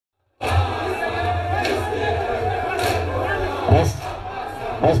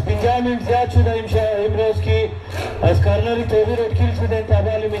از 50 منت زیاد شده امروز که از کارنری توبی روड کیل شده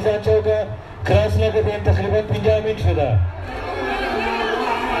تابال میزان چوکا کراس لگه دین تقریبا 50 منت شده.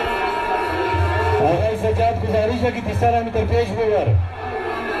 آقای سجاد گزارش ہے کہ 30 میٹر پیش بور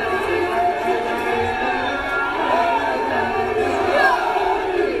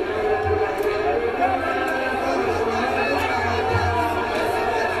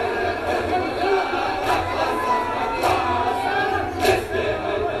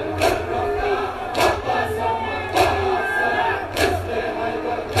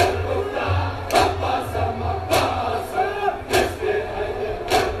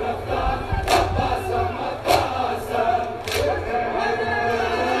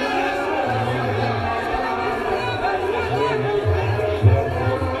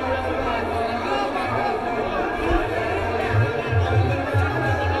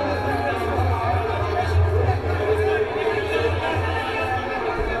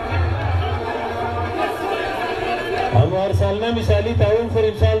مثالی تعاون پر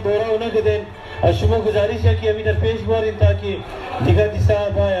امسال دورہ ہونا کے دن اشمو گزارش ہے کہ ابھی در پیش بورین تاکہ دیگا دیسا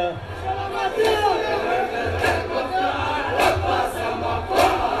آیا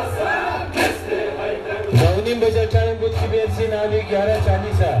داونیم بجا چارن بود کی بیر سی نامی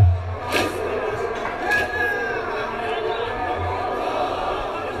 11:40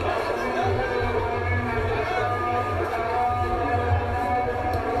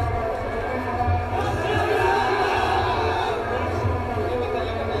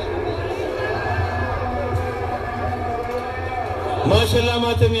 माशाल्लाह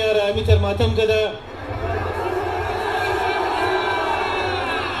मातम यार आमी तर मातम कदा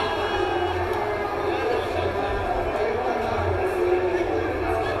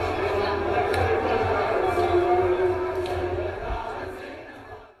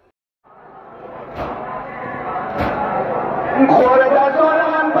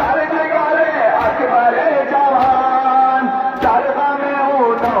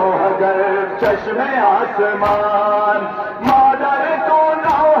चश्मे आसमान मादर तू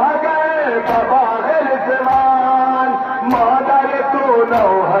नौहगर बबागिर ज़बान मादर तू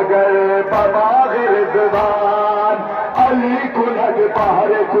नौहगर बबागिर ज़बान अली कुलग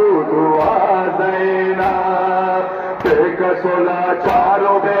पहर तू दुआ ज़ैना बेकसुला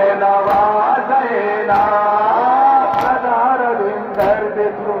चारों बेनवा ज़ैना कदार दिन दर्द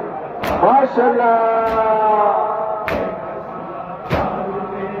तू माशाल्लाह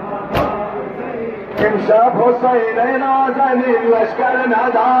امشب حسین نازنین لشکر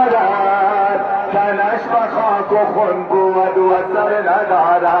ندارد تنش و خاک و خون بود و سر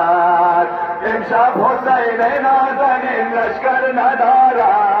ندارد امشب حسین نازنین لشکر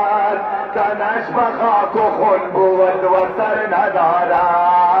ندارد تنش و خاک و خون بود و سر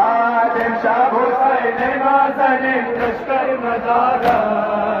ندارد امشب حسین نازنین لشکر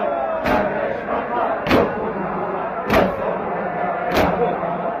ندارد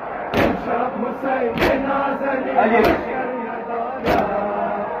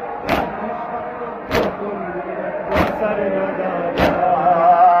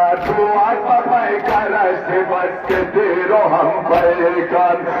بس که دیر و هم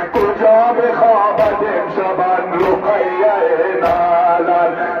پیکن کجا بخوابد امشبن رقیه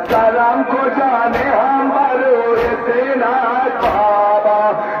نالن سرم کجا نهم بروی سینت بابا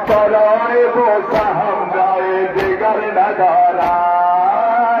برای بوسه هم جای دیگر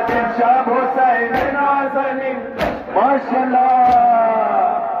ندارد امشب حسین نازنین ماشالله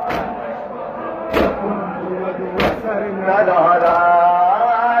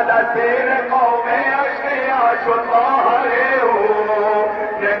ندارد اسیر قوم شد ظاهره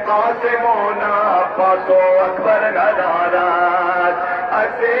قاسم و نفس و اکبر ندارد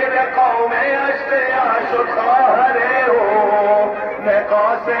اسیر قوم اشقیا شد ظاهره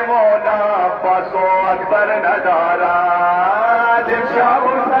قاسم و نفس و اکبر ندارد امشب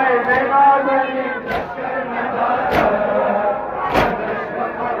حسین نازنین لشکر ندارد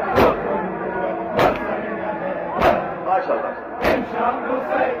ماشاءالله امشب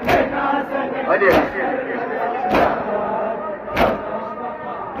حسین نازنین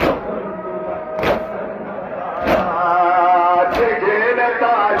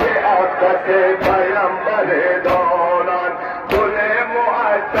پیمبر دانان گل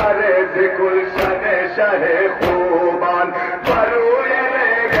معطر ز گلشن شه خوبان بروی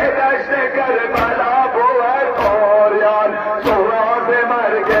ریگ دشت کربلا بود آریان سهراز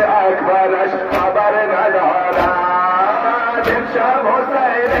مرگ اکبرش خبر ندارد امشب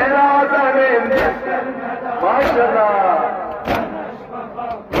حسین نازنین ماشالله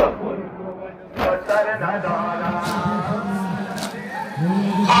سر ندارد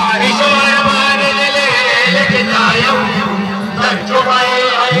خواهش و ارمان دل لکتایم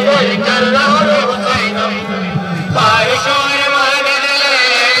ترجمه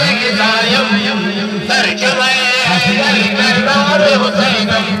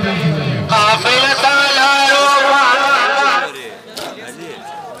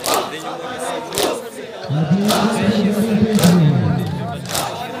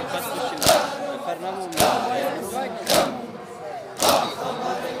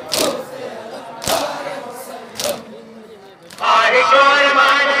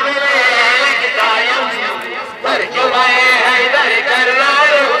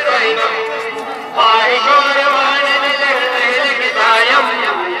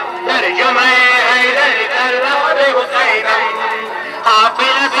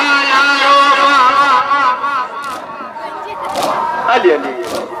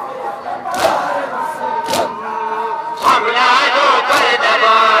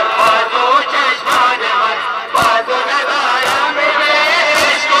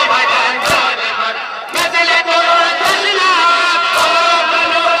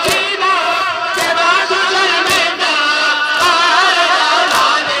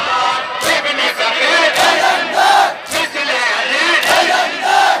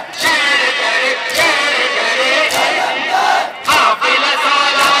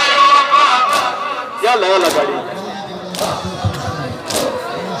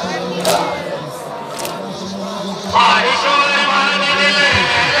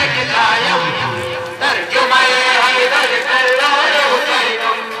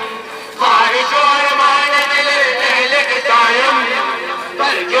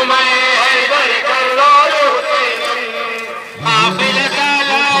You